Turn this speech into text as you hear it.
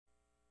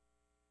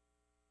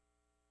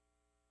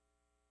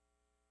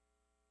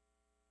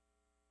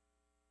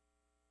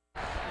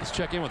Let's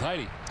check in with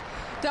Heidi.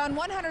 Don,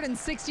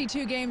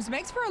 162 games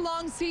makes for a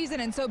long season,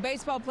 and so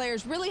baseball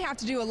players really have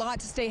to do a lot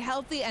to stay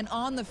healthy and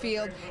on the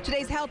field.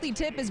 Today's Healthy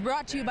Tip is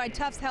brought to you by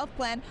Tufts Health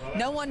Plan.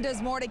 No one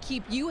does more to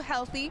keep you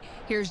healthy.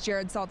 Here's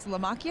Jarrod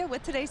Saltalamacchia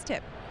with today's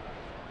tip.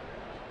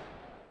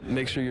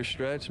 Make sure you're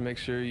stretched. Make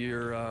sure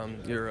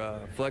you're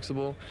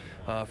flexible.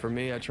 For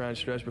me, I try and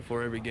stretch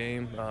before every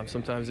game,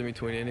 sometimes in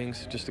between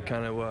innings, just to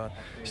kind of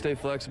stay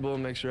flexible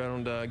and make sure I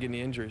don't get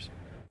any injuries.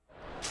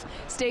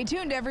 Stay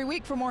tuned every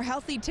week for more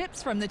healthy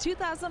tips from the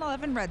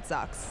 2011 Red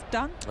Sox.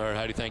 Don? All right,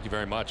 Heidi, thank you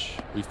very much.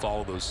 We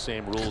follow those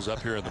same rules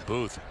up here in the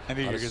booth. I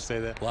knew you were going to say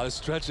that. A lot of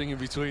stretching in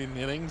between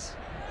innings.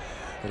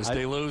 Got to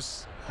stay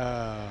loose.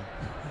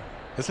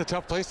 It's a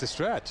tough place to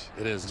stretch.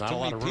 It is. There's not a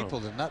lot of room.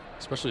 People to not,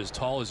 especially as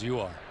tall as you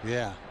are.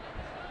 Yeah.